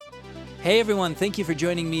Hey everyone, thank you for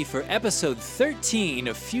joining me for episode 13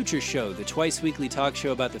 of Future Show, the twice-weekly talk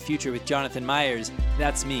show about the future with Jonathan Myers,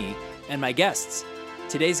 that's me, and my guests.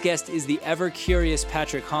 Today's guest is the ever-curious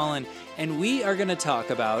Patrick Hollen, and we are going to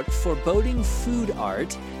talk about foreboding food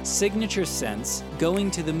art, signature scents,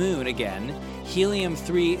 going to the moon again, Helium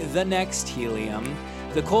 3, the next Helium,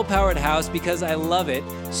 the coal-powered house because I love it,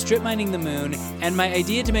 strip mining the moon, and my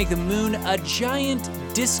idea to make the moon a giant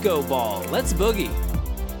disco ball. Let's boogie.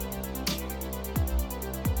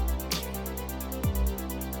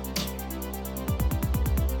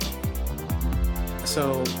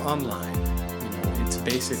 So online, it's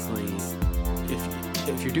basically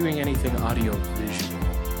if you're doing anything audio visual,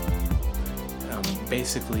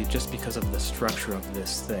 basically just because of the structure of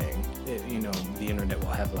this thing, the internet will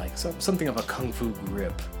have like something of a kung fu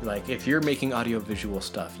grip. Like if you're making audio visual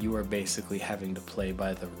stuff, you are basically having to play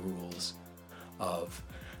by the rules of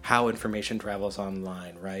how information travels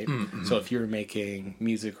online, right? Mm-hmm. So if you're making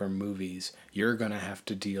music or movies, you're gonna have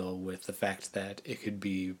to deal with the fact that it could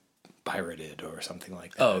be pirated or something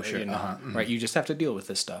like that. Oh, sure. Right? You just have to deal with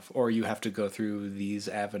this stuff, or you have to go through these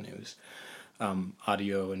avenues.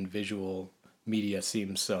 Audio and visual media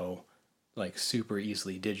seems so like super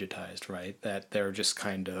easily digitized, right? That they're just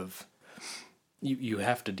kind of you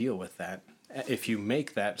have to deal with that if you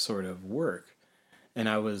make that sort of work. And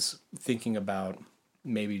I was thinking about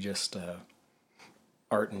maybe just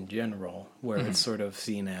art in general, where it's sort of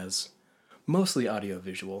seen as mostly audio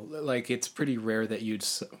visual. Like it's pretty rare that you'd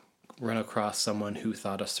run across someone who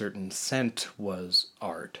thought a certain scent was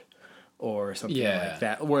art or something like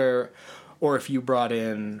that, or if you brought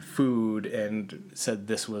in food and said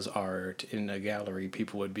this was art in a gallery,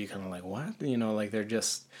 people would be kind of like, what? Like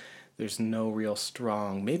there's no real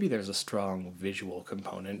strong, maybe there's a strong visual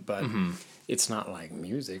component, but it's not like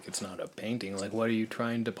music, it's not a painting. Like, what are you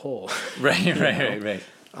trying to pull? Right.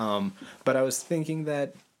 But I was thinking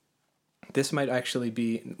that this might actually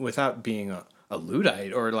be, without being a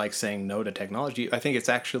Luddite or like saying no to technology, I think it's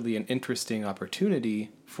actually an interesting opportunity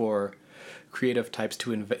for creative types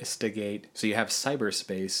to investigate. So you have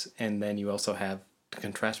cyberspace, and then you also have, to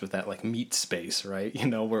contrast with that, like meat space, right?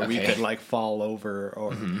 Where we could like fall over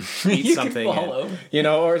or eat something. Could fall over.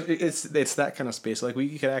 Or it's that kind of space. Like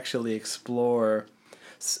we could actually explore,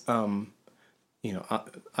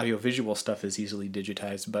 audiovisual stuff is easily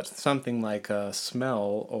digitized, but something like a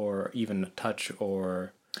smell or even a touch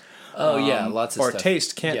or lots of or stuff.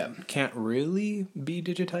 Taste can't really be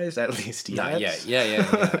digitized, at least yet. Not yet.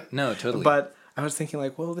 Yeah. No, totally. But I was thinking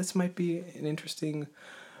like, well, this might be an interesting.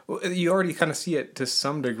 You already kind of see it to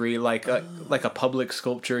some degree, like a public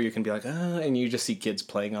sculpture. You can be like, and you just see kids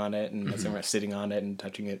playing on it and sitting on it and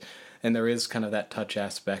touching it, and there is kind of that touch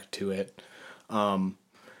aspect to it.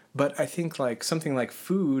 But I think like something like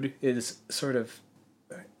food is sort of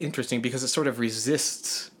interesting because it sort of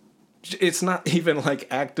resists. It's not even like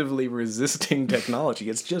actively resisting technology.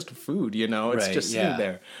 It's just food, It's just sitting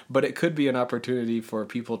there. But it could be an opportunity for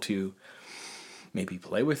people to maybe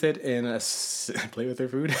play with it play with their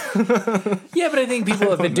food. Yeah, but I think people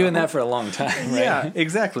have been doing that for a long time, right? Yeah,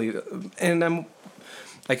 exactly. And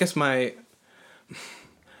I guess I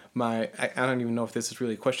don't even know if this is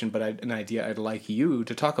really a question, but an idea I'd like you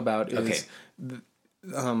to talk about is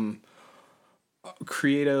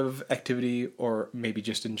creative activity, or maybe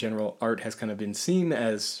just in general, art has kind of been seen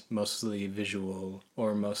as mostly visual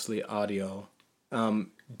or mostly audio.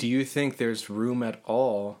 Do you think there's room at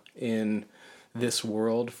all in this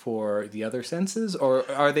world for the other senses, or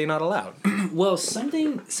are they not allowed? Well,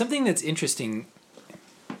 something that's interesting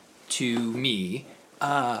to me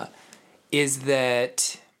is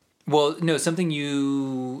that, well, no, something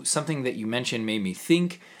that you mentioned made me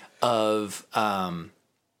think of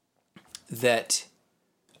that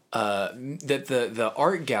the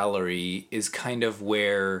art gallery is kind of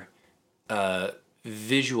where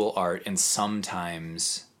visual art and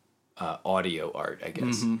sometimes audio art, I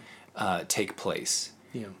guess, take place.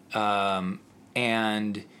 Yeah.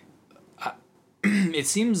 And it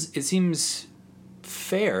seems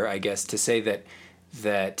fair, I guess, to say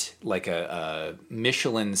that like a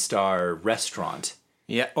Michelin Star Restaurant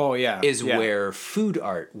is where food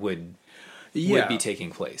art would be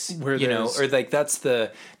taking place, or like that's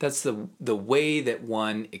the way that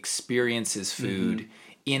one experiences food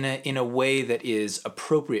in a way that is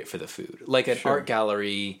appropriate for the food. Like an art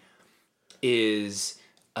gallery is,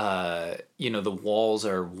 the walls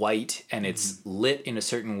are white and it's lit in a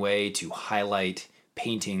certain way to highlight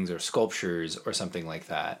paintings or sculptures or something like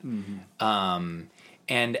that.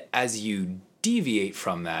 And as you deviate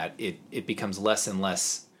from that, it becomes less and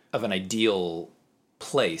less of an ideal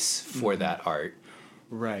place for that art.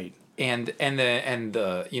 Right.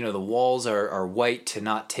 the the walls are white to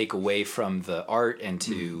not take away from the art and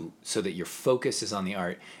to so that your focus is on the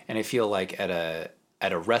art. And I feel like at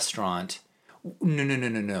a restaurant,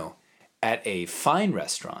 no, at a fine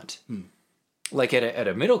restaurant, like at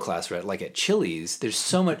a middle class restaurant, like at Chili's, there's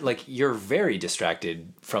so much, like, you're very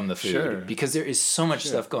distracted from the food because there is so much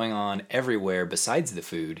stuff going on everywhere besides the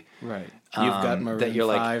food. Right. You've got Maroon that you're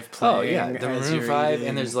 5 like, playing. oh yeah, the Maroon 5,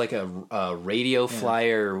 and there's like a radio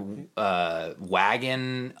flyer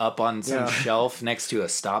wagon up on some shelf next to a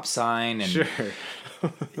stop sign, and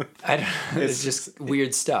I don't know, it's just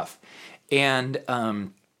weird stuff, and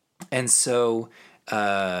so.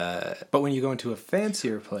 But when you go into a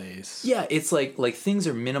fancier place, it's like things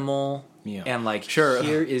are minimal, and like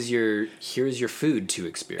here's your food to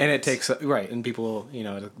experience, and it takes and people,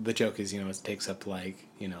 the joke is, it takes up like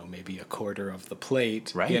maybe a quarter of the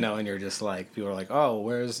plate, right? And you're just like, people are like, oh,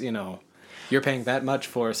 where's you're paying that much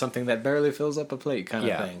for something that barely fills up a plate, kind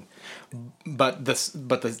of thing. But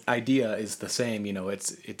the idea is the same,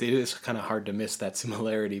 it is kind of hard to miss that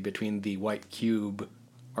similarity between the white cube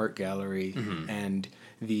art gallery and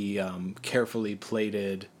the carefully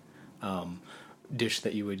plated dish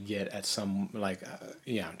that you would get at some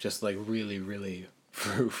just like really really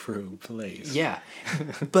frou place.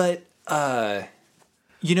 But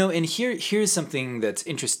and here's something that's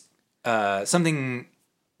something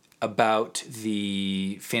about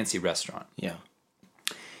the fancy restaurant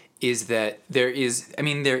is that there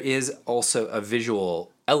is also a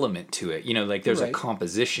visual element to it, like there's a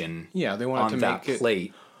composition they want on that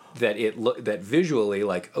plate that visually,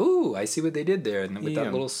 like, oh, I see what they did there, and with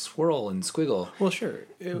that little swirl and squiggle. Well, sure,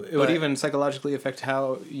 it would even psychologically affect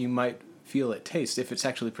how you might feel it tastes. If it's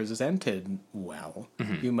actually presented well,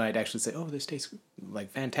 you might actually say, oh, this tastes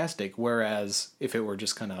like fantastic, whereas if it were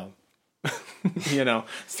just kind of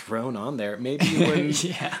thrown on there, maybe you wouldn't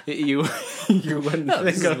you wouldn't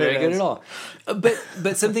think of it very good at all.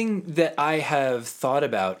 But something that I have thought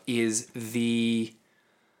about is the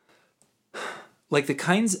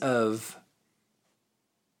kinds of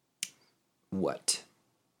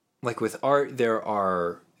like with art, there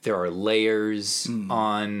are layers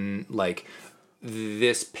on, like,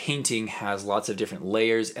 this painting has lots of different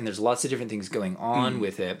layers and there's lots of different things going on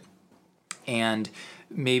with it. And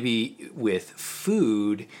maybe with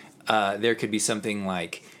food, there could be something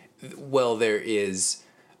like, well, there is,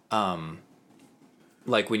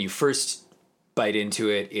 like when you first bite into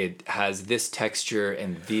it, it has this texture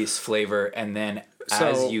and this flavor, and then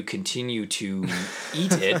as you continue to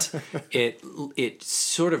eat it, it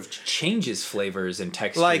sort of changes flavors and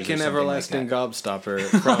textures, like an everlasting gobstopper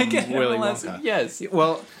from Willy Wonka. Yes.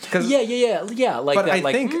 Well, because like but that.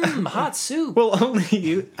 I think hot soup. Well,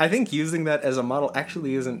 I think using that as a model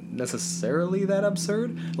actually isn't necessarily that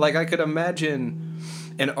absurd. Like, I could imagine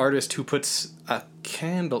an artist who puts a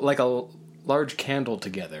candle, like a large candle,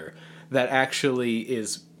 together that actually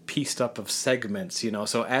is pieced up of segments,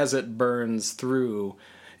 so as it burns through,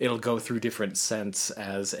 it'll go through different scents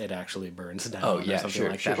as it actually burns down. Oh yeah, something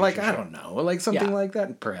like that. I don't know, like something like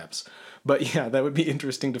that, perhaps. But that would be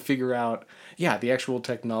interesting to figure out. The actual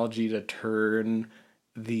technology to turn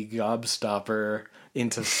the gobstopper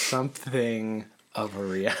into something of a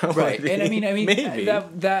reality. Right, and I mean, maybe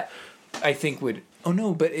that I think would. Oh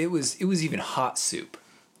no, but it was even hot soup.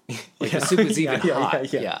 Like the soup was even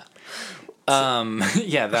hot. Yeah.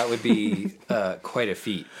 That would be quite a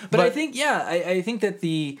feat. But I think, I think that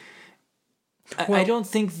I don't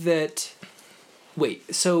think that.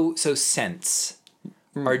 Wait, so scents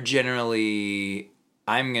are generally.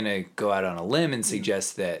 I'm gonna go out on a limb and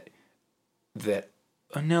suggest that.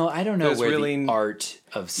 Oh no, I don't know there's where really, the art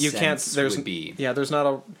of scents would be. Yeah, there's not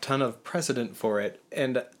a ton of precedent for it,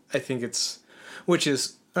 and I think which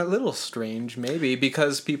is a little strange, maybe,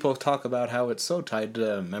 because people talk about how it's so tied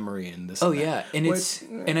to memory and this. Oh, yeah, and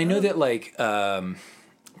and I know that, like, well,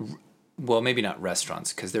 maybe not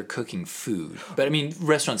restaurants because they're cooking food, but I mean,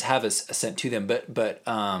 restaurants have a scent to them, but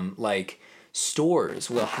like stores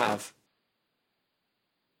will have.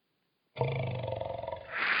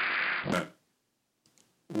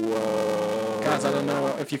 Whoa. Guys, I don't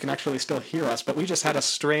know if you can actually still hear us, but we just had a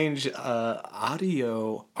strange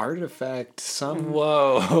audio artifact.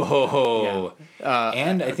 Whoa.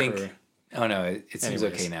 And I think... Oh no, it seems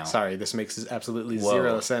okay now. Sorry, this makes absolutely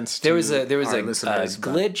zero sense to there was a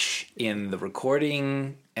glitch in the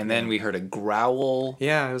recording, and then we heard a growl.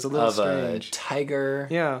 Yeah, it was a little strange. A tiger.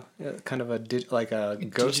 Yeah, kind of like a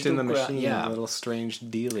ghost in the machine, a little strange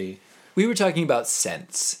dealy. We were talking about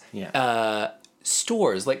scents. Yeah.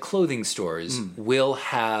 Stores, like clothing stores, will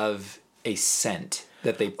have a scent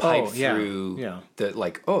that they pipe through. Yeah. That,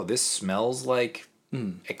 like, oh, this smells like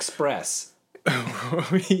express.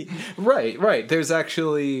 Right. There's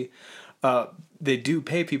actually, they do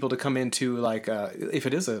pay people to come into like, if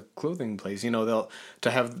it is a clothing place, to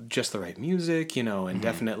have just the right music, and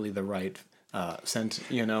definitely the right scent,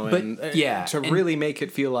 really make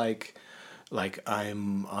it feel like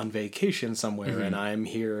I'm on vacation somewhere and I'm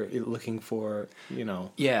here looking for,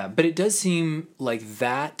 Yeah, but it does seem like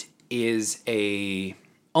that is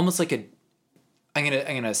almost like I'm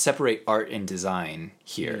gonna separate art and design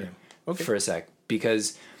here for a sec,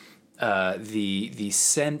 because the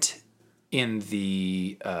scent in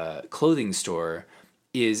the clothing store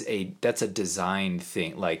that's a design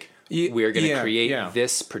thing. Like, we're gonna create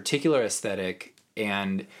this particular aesthetic,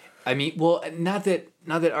 and I mean, well, not that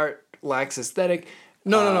art lacks aesthetic.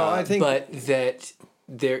 No. I think, but that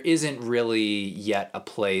there isn't really yet a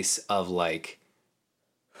place of like,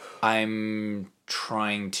 I'm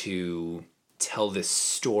trying to tell this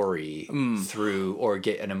story through, or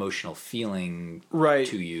get an emotional feeling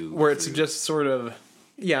to you. Where it's just sort of,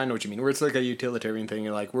 I know what you mean. Where it's like a utilitarian thing.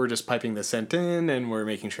 You're like, we're just piping the scent in and we're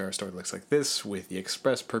making sure our store looks like this with the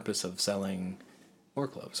express purpose of selling more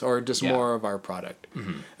clothes or just more of our product.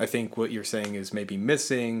 I think what you're saying is maybe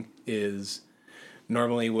missing is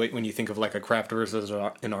normally when you think of like a craft versus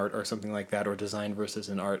an art or something like that, or design versus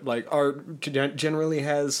an art, like art generally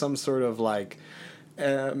has some sort of like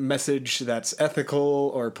message that's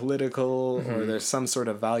ethical or political, or there's some sort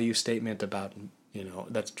of value statement about,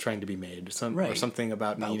 that's trying to be made, or something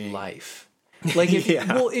about meaning. Life. Like,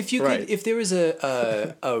 if you could, if there was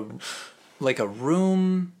a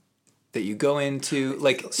room that you go into,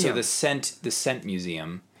 like, the scent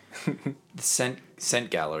museum, the scent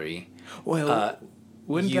gallery. Well,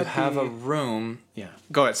 wouldn't you that have be a room? Yeah.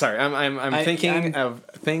 Go ahead. Sorry, I'm thinking of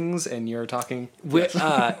things, and you're talking.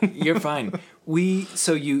 You're fine.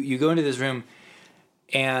 So you go into this room,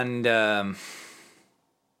 and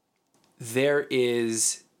there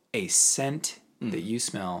is a scent that you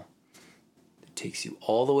smell that takes you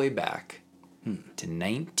all the way back to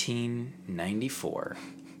 1994.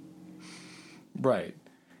 Right.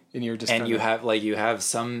 And you're just you have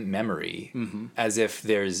some memory, as if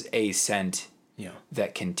there's a scent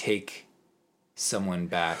that can take someone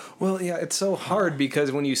back. Well, yeah, it's so hard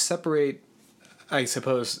because when you separate, I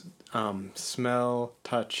suppose, smell,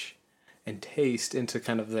 touch, and taste into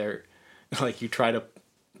kind of their, like, you try to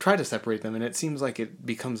separate them, and it seems like it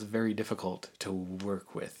becomes very difficult to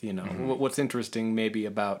work with. What's interesting maybe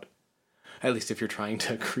about, at least if you're trying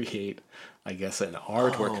to create, I guess, an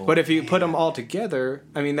artwork. But if you put them all together,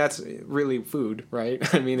 I mean, that's really food, right?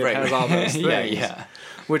 I mean, it has all those things. Yeah.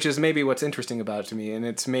 Which is maybe what's interesting about it to me, and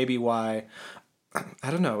it's maybe why, I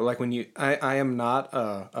don't know, like I am not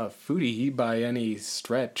a foodie by any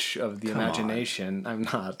stretch of the imagination. I'm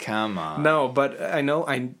not. Come on. No, but I know,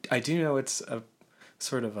 I do know it's a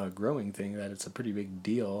sort of a growing thing, that it's a pretty big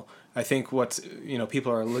deal. I think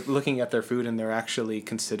people are looking at their food and they're actually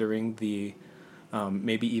considering the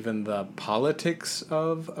maybe even the politics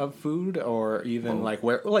of food, or even like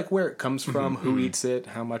where it comes from, who eats it,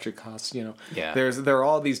 how much it costs. There are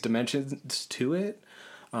all these dimensions to it.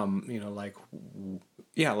 Like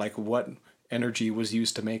what energy was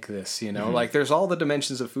used to make this. Like there's all the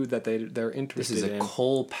dimensions of food that they're interested in. This is a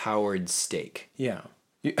coal-powered steak. Yeah.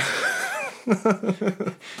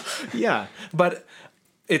 Yeah, but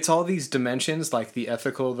it's all these dimensions, like the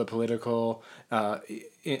ethical, the political,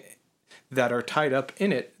 that are tied up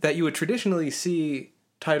in it, that you would traditionally see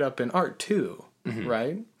tied up in art too,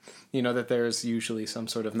 right? That there's usually some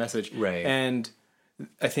sort of message. Right. And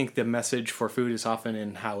I think the message for food is often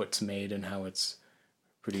in how it's made and how it's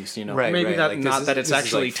produced, Right, maybe right. not that it's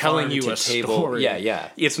actually like telling you a table story. Yeah.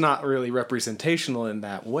 It's not really representational in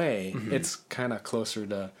that way. It's kind of closer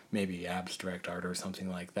to maybe abstract art or something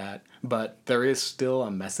like that. But there is still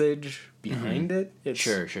a message behind it.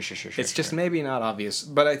 Sure. It's just maybe not obvious,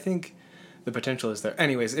 but I think the potential is there.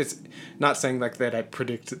 Anyways, it's not saying like that I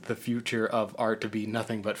predict the future of art to be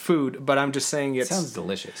nothing but food, but I'm just saying it sounds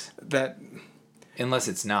delicious. That, unless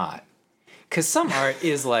it's not, because some art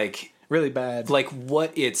is like really bad. Like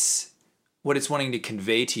what it's wanting to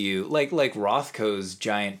convey to you, like Rothko's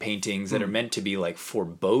giant paintings that are meant to be like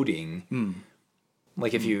foreboding.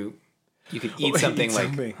 Like if you could eat something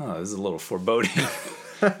like, oh, this is a little foreboding.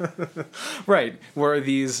 Right, where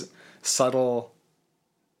these subtle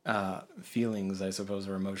feelings, I suppose,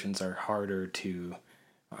 or emotions are harder to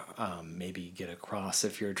maybe get across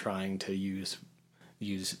if you're trying to use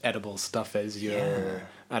edible stuff as your,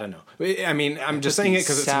 I don't know. I mean, I'm just saying it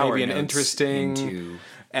because it's maybe an interesting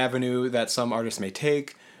avenue that some artists may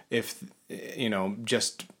take. If,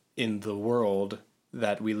 just in the world,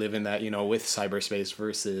 that we live in that, with cyberspace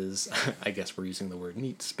versus, I guess we're using the word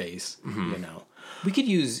neat space, We could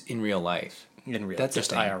use in real life. That's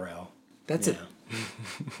just IRL. That's it.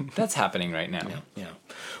 That's happening right now. Yeah.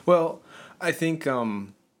 Well, I think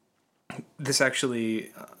this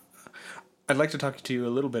actually, I'd like to talk to you a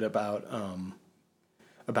little bit about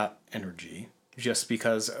energy, just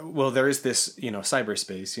because, well, there is this,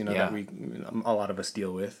 cyberspace, that a lot of us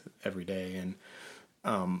deal with every day, and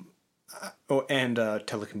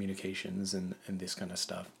telecommunications and this kind of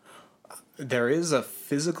stuff. There is a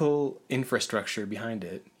physical infrastructure behind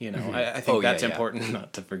it, I think that's important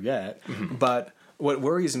not to forget. But what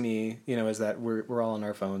worries me, is that we're all on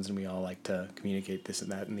our phones and we all like to communicate this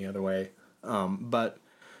and that and the other way. But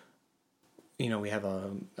we have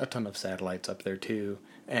a ton of satellites up there too.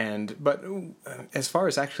 But as far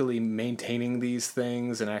as actually maintaining these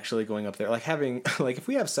things and actually going up there, like having, like if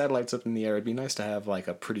we have satellites up in the air, it'd be nice to have like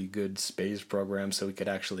a pretty good space program so we could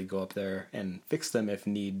actually go up there and fix them if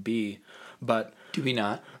need be. But do we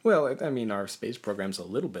not? Well, I mean, our space program's a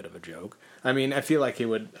little bit of a joke. I mean, I feel like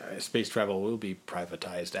space travel will be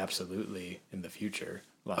privatized absolutely in the future.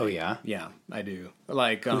 Like, oh yeah? Yeah, I do.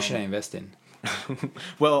 Like, who should I invest in?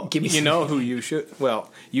 Well, who you should.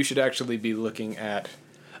 Well, you should actually be looking at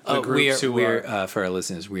the groups who are. For our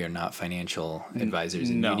listeners, we are not financial advisors,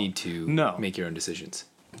 and you need to make your own decisions.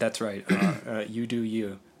 That's right. You do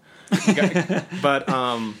you. But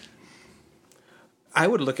I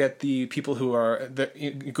would look at the people who are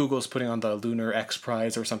Google's putting on the Lunar X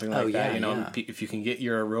Prize or something like that. If you can get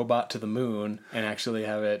your robot to the moon and actually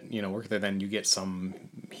have it, work there, then you get some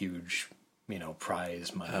huge,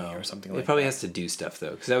 prize money or something like that. It probably has to do stuff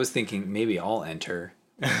though, because I was thinking maybe I'll enter.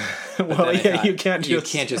 Well, you can't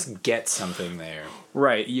just get something there.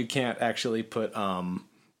 Right, you can't actually put I'm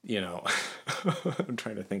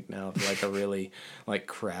trying to think now of like a really like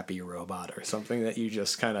crappy robot or something that you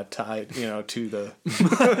just kind of tied, to the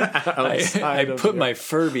I put my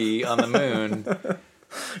Furby on the moon.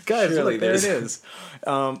 Guys, surely there it is.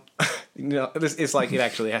 It's like it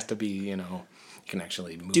actually has to be, you can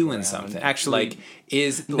actually move doing around, something. Actually,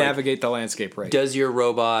 navigate the landscape right. Does your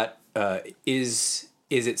robot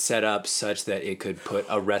is it set up such that it could put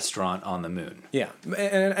a restaurant on the moon? Yeah,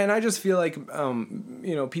 and I just feel like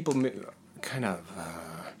people kind of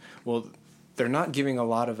they're not giving a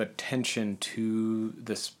lot of attention to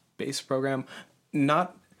the space program.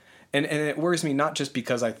 Not and it worries me, not just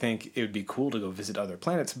because I think it would be cool to go visit other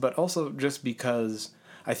planets, but also just because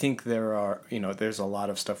I think there are there's a lot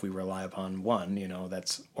of stuff we rely upon. One,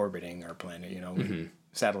 that's orbiting our planet.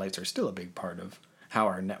 Satellites are still a big part of how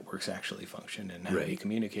our networks actually function and how we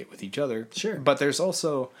communicate with each other. Sure. But there's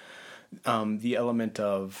also the element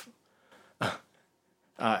of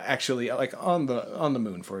actually like on the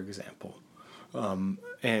moon, for example.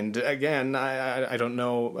 And again, I don't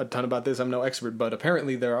know a ton about this. I'm no expert, but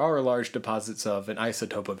apparently there are large deposits of an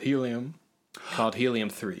isotope of helium called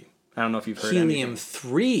Helium-3. I don't know if you've heard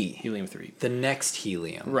Helium-3. Helium-3. The next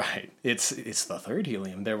helium. Right. It's the third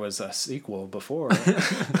helium. There was a sequel before.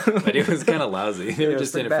 But it was kind of lousy. They were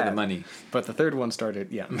just in it for the money. But the third one started,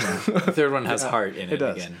 The third one has heart in it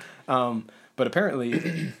again. But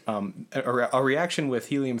apparently, a reaction with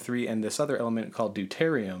helium-3 and this other element called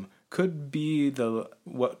deuterium could be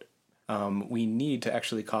what we need to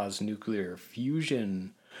actually cause nuclear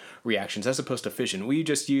fusion reactions as opposed to fission. We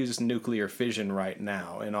just use nuclear fission right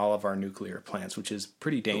now in all of our nuclear plants, which is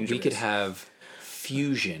pretty dangerous. We could have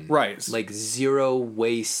fusion. Right. Like zero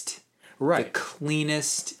waste. Right. The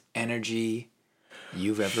cleanest energy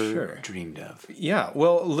you've ever dreamed of. Yeah.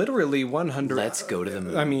 Well, literally 100... Let's go to the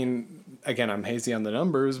moon. I mean, again, I'm hazy on the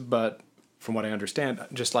numbers, but from what I understand,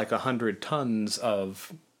 just like 100 tons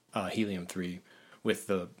of helium-3 with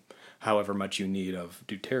the however much you need of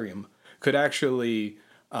deuterium could actually...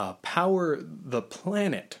 power the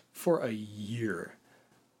planet for a year.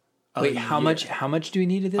 Wait, how much do we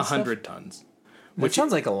need of this 100 tons. Which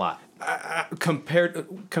sounds like a lot.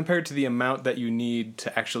 Compared to the amount that you need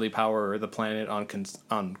to actually power the planet on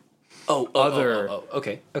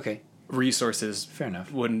okay. resources. Fair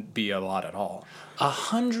enough. Wouldn't be a lot at all.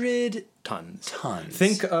 100 tons.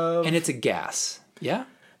 Think of... And it's a gas. Yeah?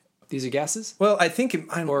 These are gases? Well, I think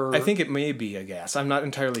it may be a gas. I'm not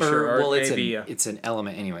entirely sure. Well, it's an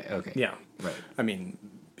element anyway. Okay. Yeah. Right. I mean,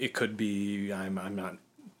 it could be. I'm not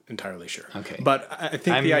entirely sure. Okay. But I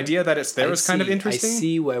think the idea that it's there is kind of interesting. I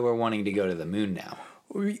see why we're wanting to go to the moon now.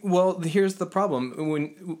 Well, here's the problem.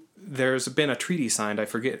 When there's been a treaty signed, I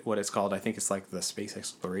forget what it's called. I think it's like the Space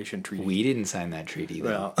Exploration Treaty. We didn't sign that treaty,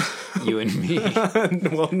 though. Well, you and me.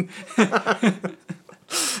 Well.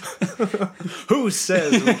 Who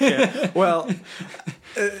says we can't? Well,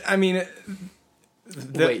 I mean,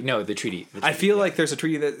 Wait, no, the treaty. I feel like there's a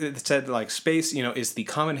treaty that said like space, is the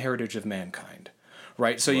common heritage of mankind.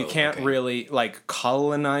 Right, so you can't really like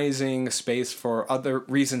colonizing space for other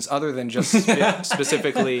reasons other than just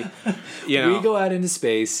specifically, We go out into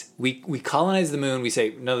space, we colonize the moon. We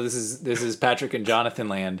say no, this is Patrick and Jonathan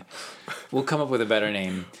land. We'll come up with a better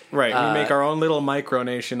name. Right, we make our own little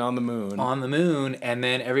micronation on the moon. And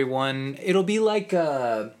then everyone. It'll be like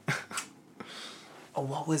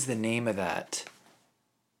what was the name of that?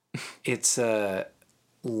 It's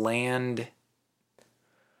land.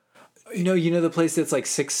 The place that's like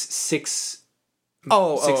six and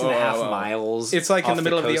a half miles. It's like in the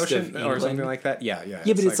middle of the ocean or something like that. Yeah.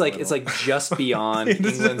 Yeah, but it's like just beyond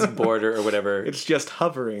England's border or whatever. It's just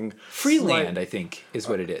hovering. Freeland, I think, is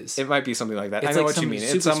what it is. It might be something like that. It's I know like what you mean.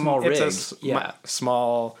 It's a small rig. It's a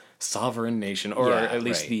small sovereign nation, or at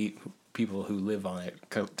least right. the people who live on it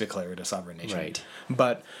declare it a sovereign nation. Right.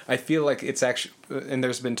 But I feel like it's actually, and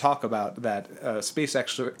there's been talk about that space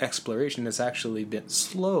exploration has actually been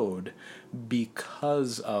slowed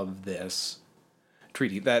because of this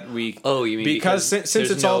treaty that we. Oh, you mean because since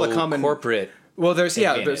it's all the common corporate. Well,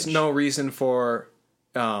 there's no reason for.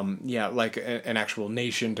 Like an actual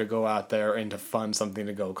nation to go out there and to fund something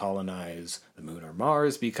to go colonize the moon or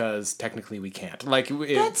Mars, because technically we can't.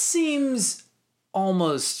 That seems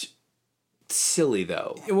almost silly,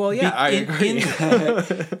 though. Well, yeah, I agree.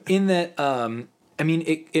 In that,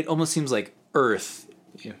 it almost seems like Earth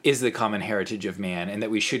is the common heritage of man, and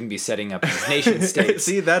that we shouldn't be setting up these nation states.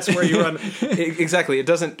 See, that's where you run. Exactly. It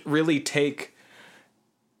doesn't really take.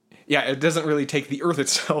 Yeah, it doesn't really take the Earth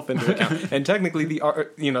itself into account, and technically, the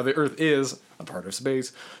Earth is a part of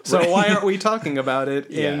space. So why aren't we talking about it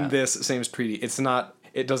in this same treaty? It's not.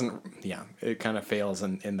 It doesn't. Yeah, it kind of fails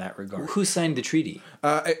in that regard. Who signed the treaty?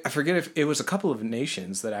 I forget if it was a couple of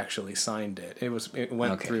nations that actually signed it. It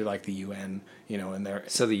went through like the UN, and there.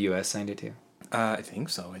 So the U.S. signed it too. I think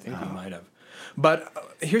so. I think we might have. But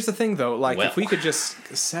here's the thing, though. If we could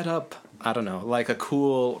just set up. I don't know, like a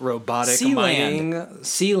cool robotic mining...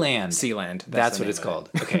 Sealand. That's what it's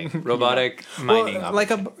called. Okay, robotic mining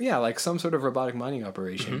operation. Like some sort of robotic mining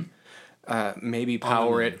operation. Mm-hmm. Maybe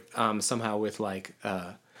power it somehow with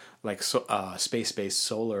space-based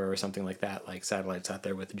solar or something like that, like satellites out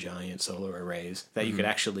there with giant solar arrays that you could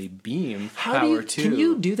actually beam power to. Can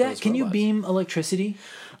you do that? Can you beam electricity?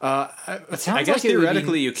 I guess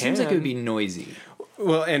theoretically you can. Seems like it would be noisy.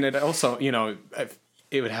 Well, and it also,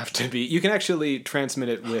 it would have to be. You can actually transmit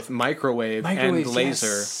it with microwave and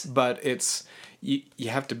laser, but it's you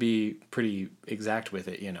have to be pretty exact with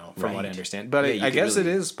it, from what I understand. But I guess really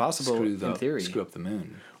it is possible in theory. Screw up the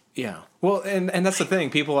moon. Yeah. Well, and that's the thing.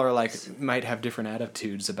 People are might have different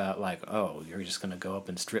attitudes about oh, you're just going to go up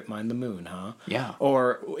and strip mine the moon, huh? Yeah.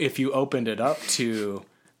 Or if you opened it up to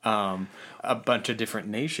a bunch of different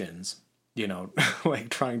nations,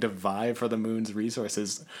 trying to vie for the moon's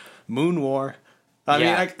resources, moon war. Can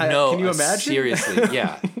you imagine? Seriously,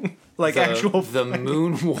 yeah. The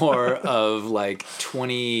moon war of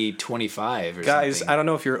 2025 or Guys, something. I don't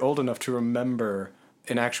know if you're old enough to remember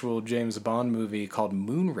an actual James Bond movie called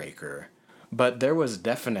Moonraker, but there was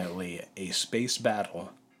definitely a space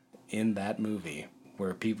battle in that movie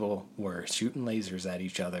where people were shooting lasers at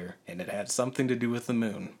each other, and it had something to do with the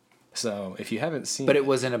moon. So if you haven't seen But it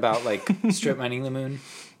wasn't about strip mining the moon?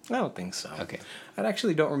 I don't think so. Okay. I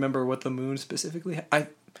actually don't remember what the moon specifically I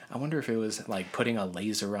wonder if it was putting a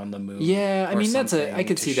laser on the moon. Yeah, I mean I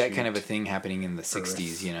could see that kind of a thing happening in the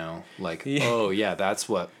 60s, that's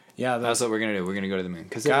what we're going to do. We're going to go to the moon.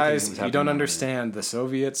 Guys, you don't understand. The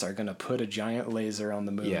Soviets are going to put a giant laser on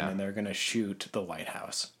the moon and they're going to shoot the White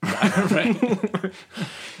House. Right.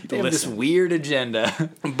 They have this weird agenda.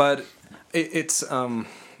 But it's I'm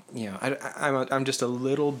just a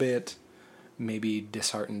little bit maybe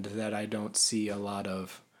disheartened that I don't see a lot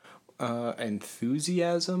of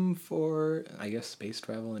enthusiasm for, I guess, space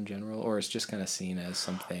travel in general, or it's just kind of seen as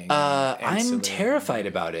something. I'm terrified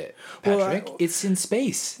about it, Patrick. It's in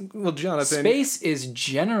space. Well, Jonathan, space is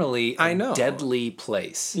generally a deadly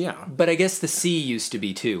place. Yeah, but I guess the sea used to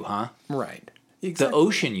be too, huh? Right. Exactly. The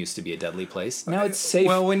ocean used to be a deadly place. Now it's safe.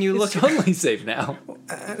 Well, when you look, it's totally safe now.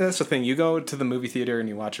 That's the thing. You go to the movie theater and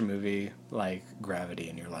you watch a movie like Gravity,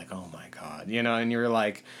 and you're like, "Oh my god," and you're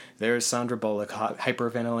like, "There's Sandra Bullock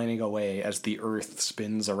hyperventilating away as the Earth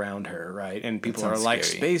spins around her," right? And people are like,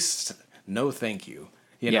 scary. "Space, no, thank you,"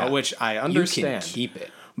 which I understand. You can keep it,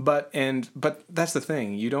 but that's the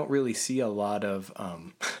thing. You don't really see a lot of,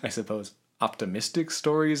 I suppose, optimistic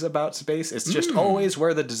stories about space. It's just always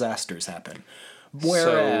where the disasters happen.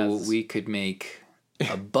 Whereas, so we could make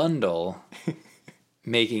a bundle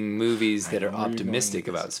making movies that are optimistic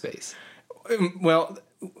about space. Well,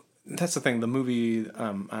 that's the thing. The movie,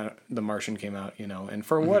 The Martian came out, and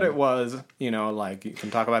for what it was, like you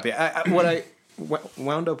can talk about what I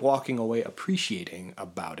wound up walking away appreciating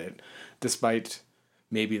about it, despite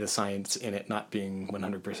maybe the science in it not being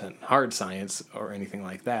 100% hard science or anything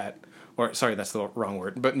like that. Or, sorry, that's the wrong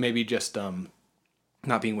word, but maybe just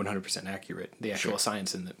not being 100% accurate, the actual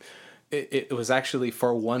science in it. It was actually,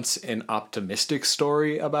 for once, an optimistic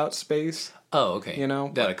story about space. Oh, okay.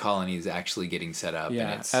 That a colony is actually getting set up. Yeah,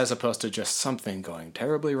 and it's... as opposed to just something going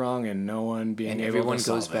terribly wrong and no one being and able everyone to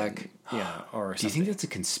goes solve back. It. Yeah, or do you think that's a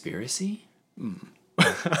conspiracy?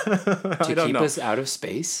 to keep us out of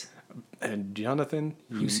space? And Jonathan,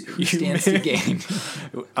 who stands to gain?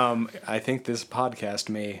 I think this podcast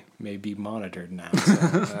may be monitored now.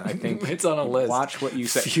 So, I think it's on a list. Watch what you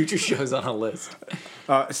say. Future shows on a list.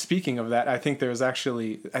 Speaking of that, I think there's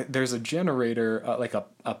a generator, like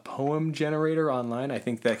a poem generator online. I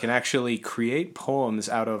think that can actually create poems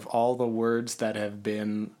out of all the words that have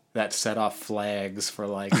been that set off flags for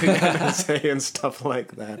like NSA and stuff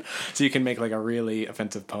like that. So you can make like a really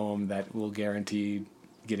offensive poem that will guarantee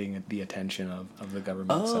getting the attention of the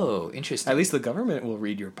government. Oh, so interesting. at least the government will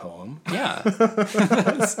read your poem. Yeah.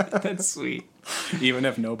 that's sweet. Even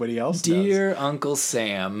if nobody else does. Dear Uncle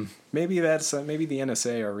Sam. Maybe that's maybe the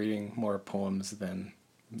NSA are reading more poems than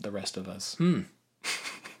the rest of us.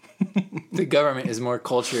 The government is more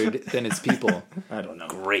cultured than its people. I don't know.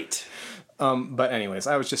 Great. But anyways,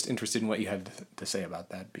 I was just interested in what you had to say about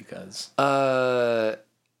that because...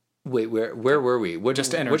 Wait, where were we?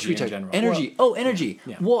 Just energy in general. Energy. Well, energy.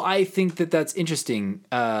 Yeah. Well, I think that's interesting.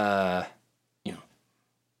 Because...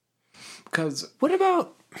 What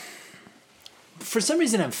about... For some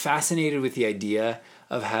reason, I'm fascinated with the idea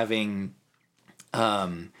of having...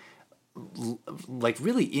 like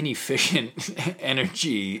really inefficient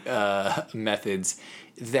energy methods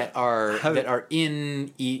that are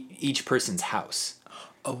in each person's house.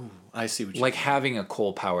 Oh, I see what you like having a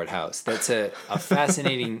coal-powered house. That's a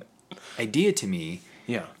fascinating idea to me.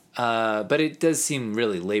 Yeah. But it does seem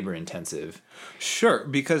really labor-intensive. Sure,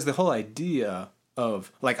 because the whole idea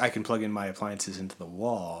of, like, I can plug in my appliances into the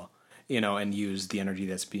wall, and use the energy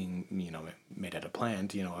that's being, made at a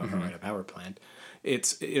plant, or at a power plant.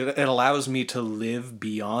 It allows me to live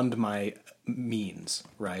beyond my means,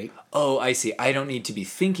 right? Oh, I see. I don't need to be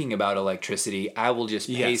thinking about electricity. I will just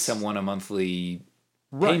pay someone a monthly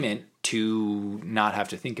payment to not have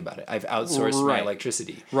to think about it. I've outsourced my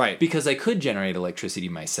electricity. Right. Because I could generate electricity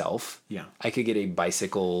myself. Yeah. I could get a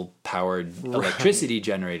bicycle-powered electricity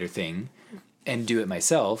generator thing and do it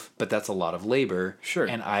myself, but that's a lot of labor. Sure.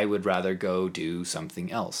 And I would rather go do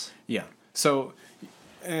something else. Yeah. So...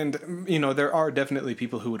 And, there are definitely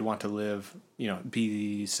people who would want to live,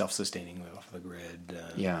 be self-sustaining, live off the grid,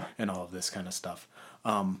 and all of this kind of stuff.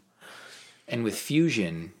 And with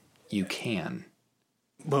fusion, you can.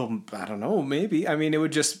 Well, I don't know, maybe. I mean, it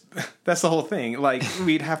would just, that's the whole thing. Like,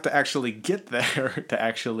 we'd have to actually get there to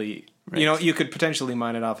actually, you could potentially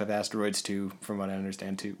mine it off of asteroids too, from what I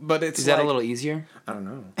understand too. But it's Is that a little easier? I don't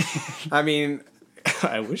know. I mean,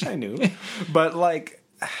 I wish I knew. But, like...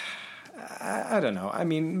 I don't know. I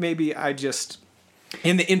mean, maybe I just,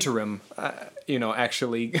 in the interim,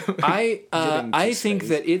 actually. I think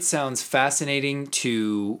that it sounds fascinating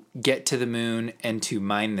to get to the moon and to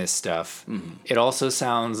mine this stuff. Mm-hmm. It also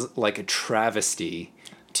sounds like a travesty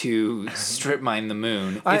to strip mine the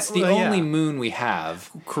moon. It's the only moon we have.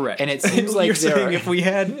 Correct. And it seems like you're saying if we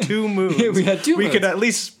had two moons, we could at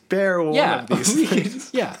least spare one of these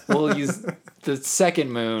things. We'll use the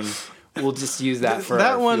second moon. We'll just use that for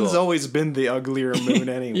that our one's fuel. Always been the uglier moon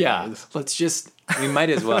anyways. We might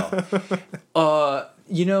as well.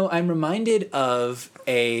 I'm reminded of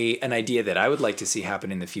an idea that I would like to see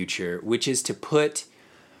happen in the future, which is to put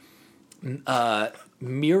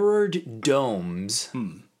mirrored domes.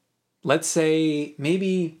 Let's say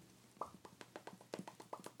maybe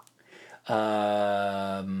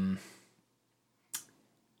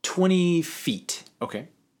 20 feet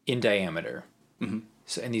in diameter. Mm-hmm.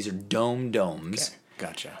 So, and these are domes. Okay.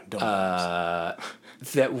 Gotcha.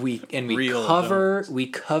 That we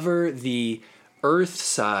cover the Earth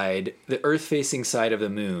side, the Earth facing side of the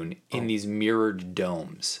moon in these mirrored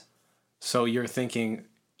domes. So you're thinking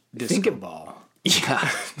disco ball.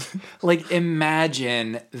 Yeah. Like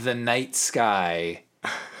imagine the night sky,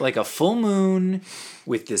 like a full moon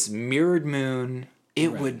with this mirrored moon.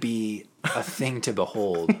 It would be a thing to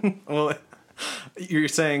behold. Well, You're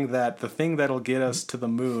saying that the thing that'll get us to the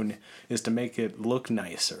moon is to make it look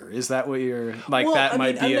nicer. Is that what you're like? Well, that I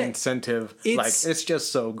might mean, be an incentive. It's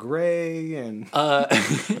just so gray and.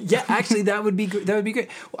 Yeah, actually, that would be great.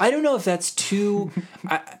 I don't know if that's too,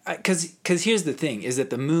 because here's the thing: is that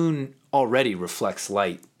the moon already reflects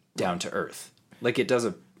light down to Earth. Like it does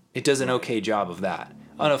an okay job of that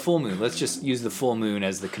on a full moon. Let's just use the full moon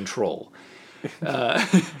as the control.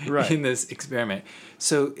 Right. In this experiment.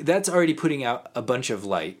 So that's already putting out a bunch of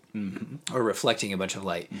light, or reflecting a bunch of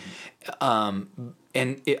light.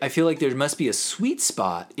 And I feel like there must be a sweet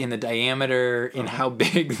spot in the diameter, in how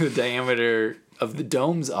big the diameter of the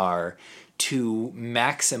domes are, to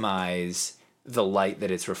maximize the light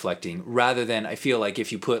that it's reflecting, rather than, I feel like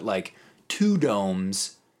if you put like 2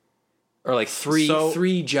 domes or like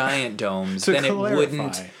three giant domes, then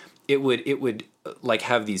it would like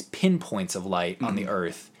have these pinpoints of light on the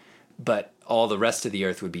Earth, but all the rest of the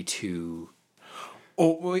Earth would be too.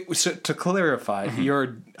 Oh, wait, so to clarify,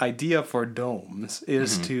 your idea for domes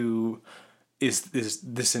is is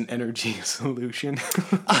this an energy solution?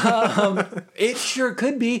 It sure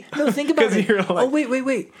could be. No, think about it. Like, oh,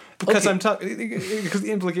 wait. Because because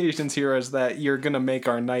the implications here is that you're gonna make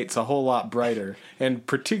our nights a whole lot brighter, and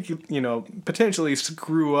potentially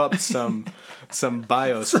screw up some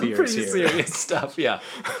biospheres some pretty here. Serious stuff, yeah.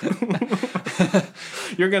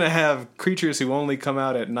 You're gonna have creatures who only come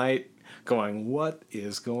out at night, going, "What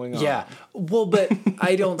is going on?" Yeah. Well, but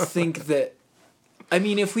I don't think that. I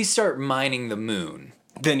mean, if we start mining the moon,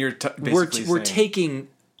 then you're we're taking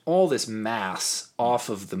all this mass off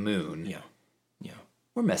of the moon. Yeah.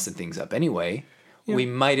 We're messing things up anyway. Yeah. We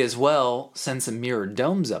might as well send some mirrored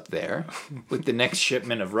domes up there with the next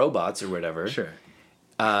shipment of robots or whatever. Sure.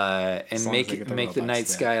 And make the night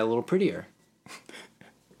sky a little prettier.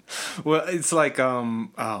 Well, it's like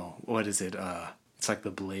what is it? It's like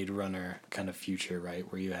the Blade Runner kind of future, right?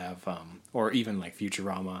 Where you have or even like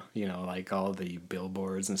Futurama, like all the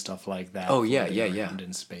billboards and stuff like that. Oh yeah.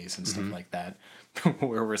 In space and stuff like that,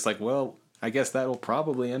 where it's like, well, I guess that'll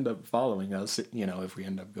probably end up following us, if we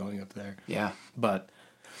end up going up there. Yeah. But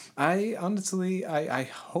I honestly, I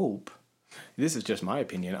hope, this is just my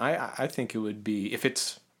opinion, I think it would be, if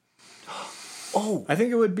it's, I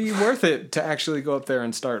think it would be worth it to actually go up there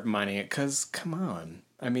and start mining it, because, come on.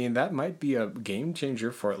 I mean, that might be a game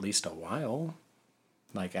changer for at least a while.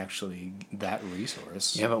 Like, actually, that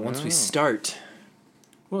resource. Yeah, but once we start...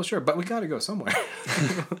 Well, sure, but we got to go somewhere.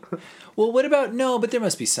 Well, what about... No, but there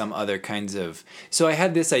must be some other kinds of... So I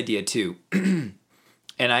had this idea, too. And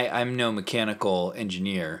I'm no mechanical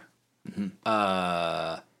engineer.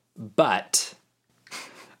 But...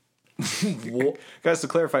 Guys, to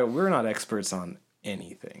clarify, we're not experts on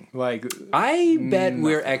anything. Like, I bet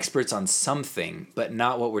we're experts on something, but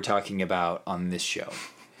not what we're talking about on this show.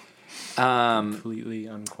 Completely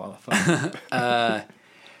unqualified.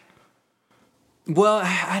 Well,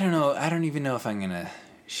 I don't know. I don't even know if I'm going to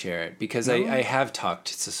share it, because I have talked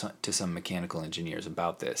to some mechanical engineers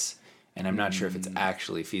about this, and I'm not sure if it's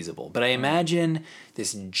actually feasible. But I imagine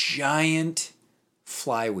this giant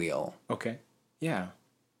flywheel. Okay. Yeah.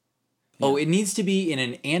 Oh, it needs to be in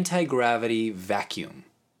an anti-gravity vacuum.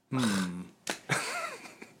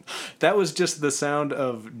 That was just the sound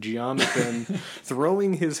of Jonathan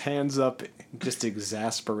throwing his hands up, just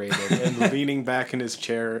exasperated, and leaning back in his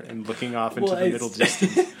chair and looking off into the middle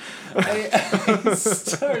distance.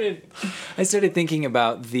 I started thinking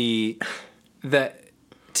about that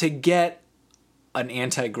to get an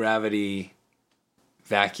anti-gravity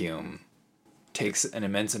vacuum takes an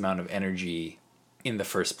immense amount of energy in the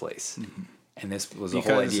first place. And this was a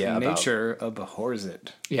whole idea about... nature abhors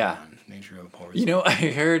it. Yeah. Nature abhors it.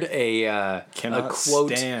 I heard a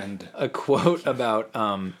quote about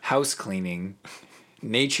house cleaning.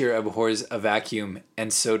 Nature abhors a vacuum,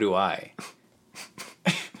 and so do I.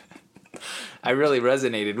 I really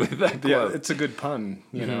resonated with that quote. Yeah, it's a good pun,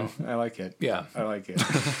 I like it. Yeah. I like it.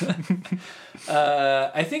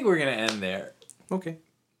 I think we're going to end there. Okay.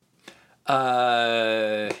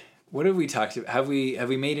 What have we talked about? Have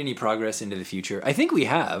we made any progress into the future? I think we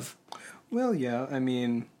have. Well, yeah. I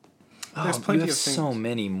mean, there's plenty of things. So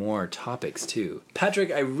many more topics too.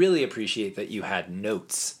 Patrick, I really appreciate that you had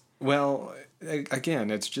notes. Well,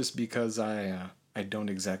 again, it's just because I don't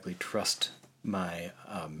exactly trust my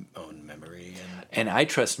own memory, and I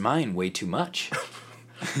trust mine way too much.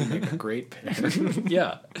 We make a great pair.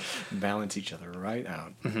 Yeah, balance each other right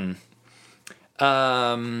out.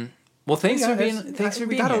 Well, thanks for being here.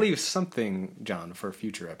 We gotta leave something, John, for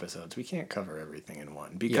future episodes. We can't cover everything in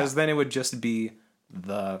one, because then it would just be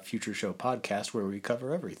the Future Show podcast where we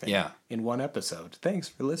cover everything in one episode. Thanks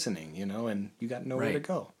for listening, and you got nowhere to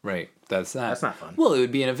go. Right. That's that. That's not fun. Well, it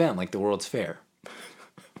would be an event like the World's Fair.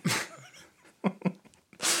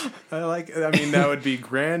 I mean, that would be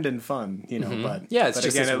grand and fun, but it's but just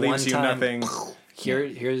again, this it leaves you one-time, nothing. Here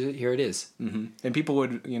it is. Mm-hmm. And people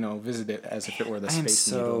would, visit it as if it were the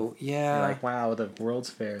Space Needle. Yeah. You're like, wow, the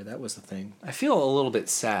World's Fair, that was the thing. I feel a little bit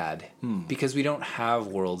sad because we don't have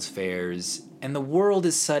World's Fairs, and the world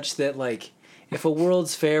is such that, like, if a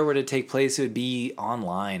World's Fair were to take place, it would be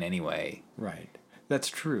online anyway. Right. That's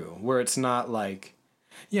true. Where it's not like,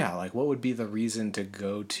 what would be the reason to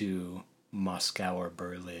go to Moscow or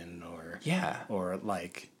Berlin or you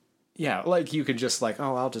could just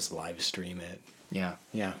I'll just live stream it. Yeah,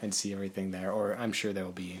 and see everything there. Or I'm sure there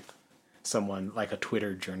will be someone like a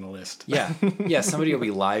Twitter journalist. Yeah, somebody will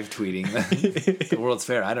be live tweeting the World's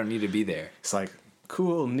Fair. I don't need to be there. It's like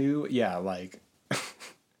cool new,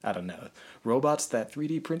 I don't know, robots that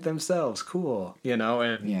 3D print themselves. Cool, and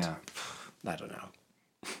I don't know.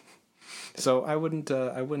 So I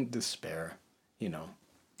wouldn't despair,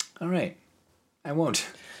 All right. I won't.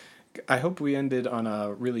 I hope we ended on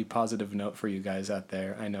a really positive note for you guys out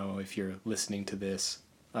there. I know if you're listening to this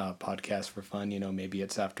podcast for fun, maybe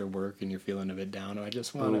it's after work and you're feeling a bit down. I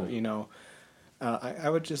just want to, I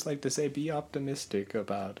would just like to say be optimistic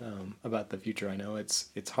about the future. I know it's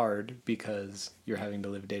hard because you're having to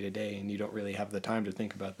live day to day and you don't really have the time to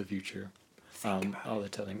think about the future all the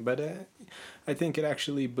time. But I think it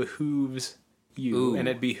actually behooves you and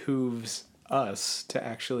it behooves us to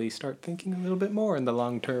actually start thinking a little bit more in the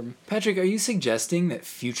long term. Patrick, are you suggesting that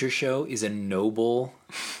Future Show is a noble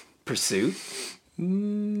pursuit?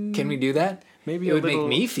 Can we do that? Maybe it would make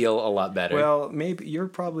me feel a lot better. Well, maybe you're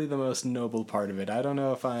probably the most noble part of it. I don't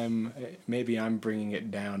know if maybe I'm bringing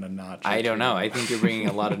it down a notch. I don't know. I think you're bringing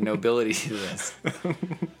a lot of nobility to this.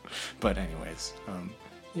 But anyways,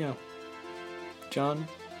 John,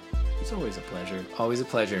 it's always a pleasure. Always a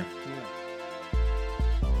pleasure. Yeah.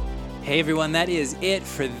 Hey everyone, that is it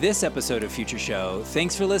for this episode of Future Show.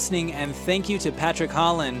 Thanks for listening, and thank you to Patrick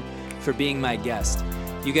Hollen for being my guest.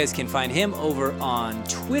 You guys can find him over on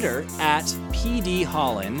Twitter at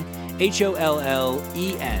PDHollen,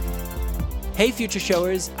 HOLLEN. Hey Future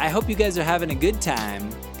Showers, I hope you guys are having a good time,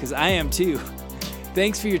 because I am too.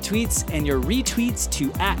 Thanks for your tweets and your retweets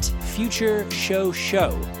to at Future Show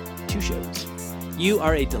Show. 2 shows. You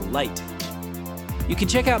are a delight. You can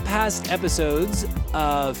check out past episodes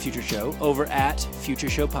of Future Show over at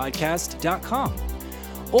futureshowpodcast.com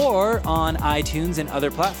or on iTunes and other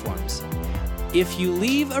platforms. If you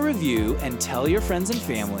leave a review and tell your friends and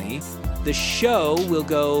family, the show will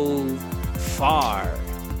go far.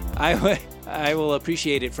 I will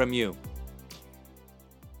appreciate it from you.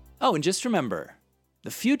 Oh, and just remember,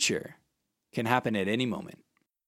 the future can happen at any moment.